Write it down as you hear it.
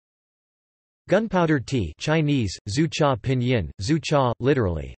Gunpowder tea Chinese, Zhu Cha Pinyin, Zhu Cha,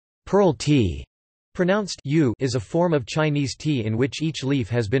 literally, pearl tea, pronounced yu, is a form of Chinese tea in which each leaf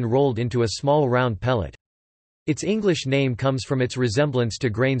has been rolled into a small round pellet. Its English name comes from its resemblance to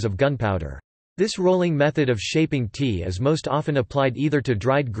grains of gunpowder. This rolling method of shaping tea is most often applied either to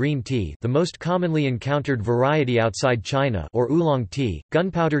dried green tea, the most commonly encountered variety outside China, or oolong tea.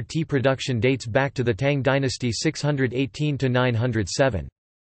 Gunpowder tea production dates back to the Tang dynasty 618 to 907.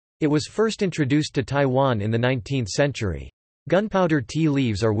 It was first introduced to Taiwan in the 19th century. Gunpowder tea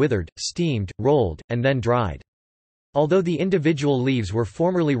leaves are withered, steamed, rolled, and then dried. Although the individual leaves were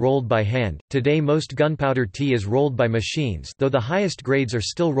formerly rolled by hand, today most gunpowder tea is rolled by machines, though the highest grades are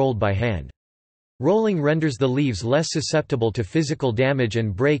still rolled by hand. Rolling renders the leaves less susceptible to physical damage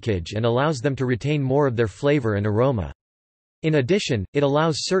and breakage and allows them to retain more of their flavor and aroma. In addition, it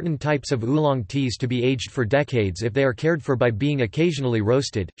allows certain types of oolong teas to be aged for decades if they are cared for by being occasionally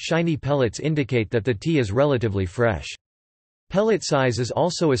roasted. Shiny pellets indicate that the tea is relatively fresh. Pellet size is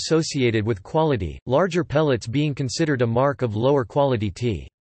also associated with quality, larger pellets being considered a mark of lower quality tea.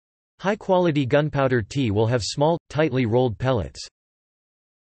 High-quality gunpowder tea will have small, tightly rolled pellets.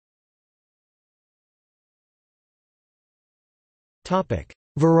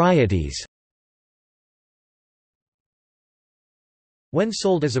 Varieties. When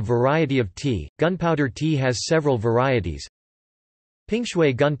sold as a variety of tea, gunpowder tea has several varieties.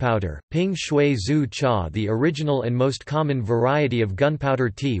 Pingshui gunpowder, Ping Shui Zhu Cha. The original and most common variety of gunpowder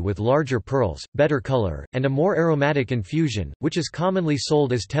tea with larger pearls, better color, and a more aromatic infusion, which is commonly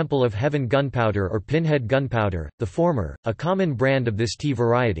sold as Temple of Heaven gunpowder or Pinhead gunpowder, the former, a common brand of this tea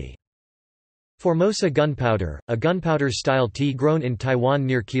variety. Formosa gunpowder, a gunpowder-style tea grown in Taiwan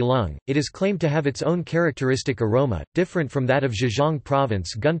near Keelung, it is claimed to have its own characteristic aroma, different from that of Zhejiang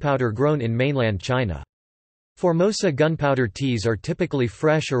province gunpowder grown in mainland China. Formosa gunpowder teas are typically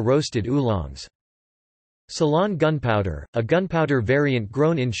fresh or roasted oolongs. Ceylon gunpowder, a gunpowder variant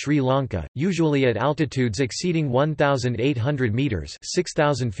grown in Sri Lanka, usually at altitudes exceeding 1,800 meters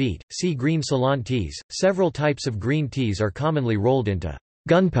 (6,000 feet). See green Ceylon teas. Several types of green teas are commonly rolled into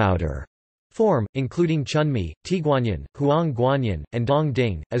gunpowder form, including chunmi, tiguanyin, huang guanyin, and dong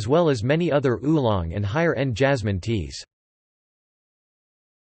ding, as well as many other oolong and higher-end jasmine teas.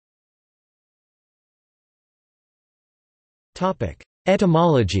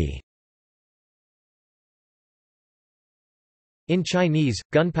 Etymology. In Chinese,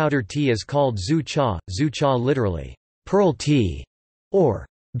 gunpowder tea is called zhu cha literally, pearl tea, or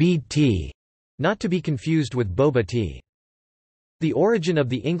bead tea, not to be confused with boba tea. The origin of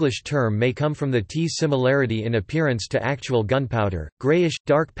the English term may come from the tea's similarity in appearance to actual gunpowder, grayish,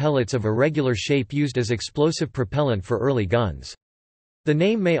 dark pellets of irregular shape used as explosive propellant for early guns. The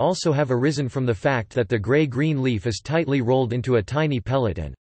name may also have arisen from the fact that the gray-green leaf is tightly rolled into a tiny pellet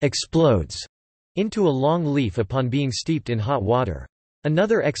and explodes into a long leaf upon being steeped in hot water.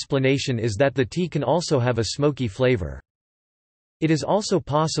 Another explanation is that the tea can also have a smoky flavor. It is also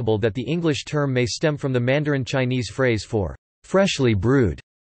possible that the English term may stem from the Mandarin Chinese phrase for freshly brewed,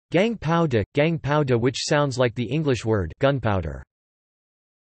 gang pao de, which sounds like the English word gunpowder.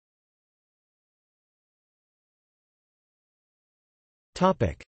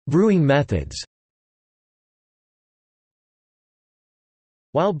 Brewing methods.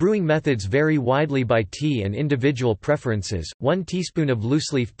 While brewing methods vary widely by tea and individual preferences, 1 teaspoon of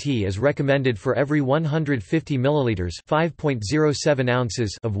looseleaf tea is recommended for every 150 milliliters (5.07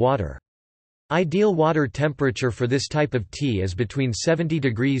 ounces) of water. Ideal water temperature for this type of tea is between 70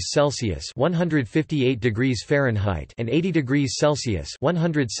 degrees Celsius (158 degrees Fahrenheit) and 80 degrees Celsius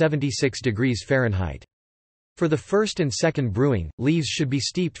 (176 degrees Fahrenheit). For the first and second brewing, leaves should be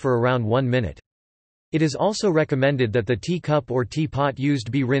steeped for around 1 minute. It is also recommended that the tea cup or teapot used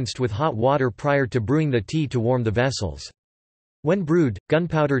be rinsed with hot water prior to brewing the tea to warm the vessels. When brewed,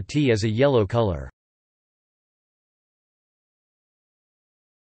 gunpowder tea is a yellow color.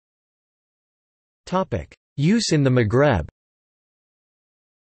 Use in the Maghreb.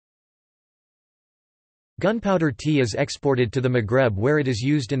 Gunpowder tea is exported to the Maghreb where it is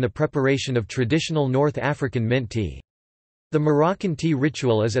used in the preparation of traditional North African mint tea. The Moroccan tea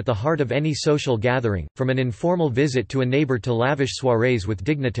ritual is at the heart of any social gathering, from an informal visit to a neighbor to lavish soirees with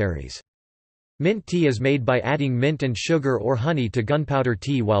dignitaries. Mint tea is made by adding mint and sugar or honey to gunpowder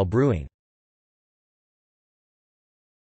tea while brewing.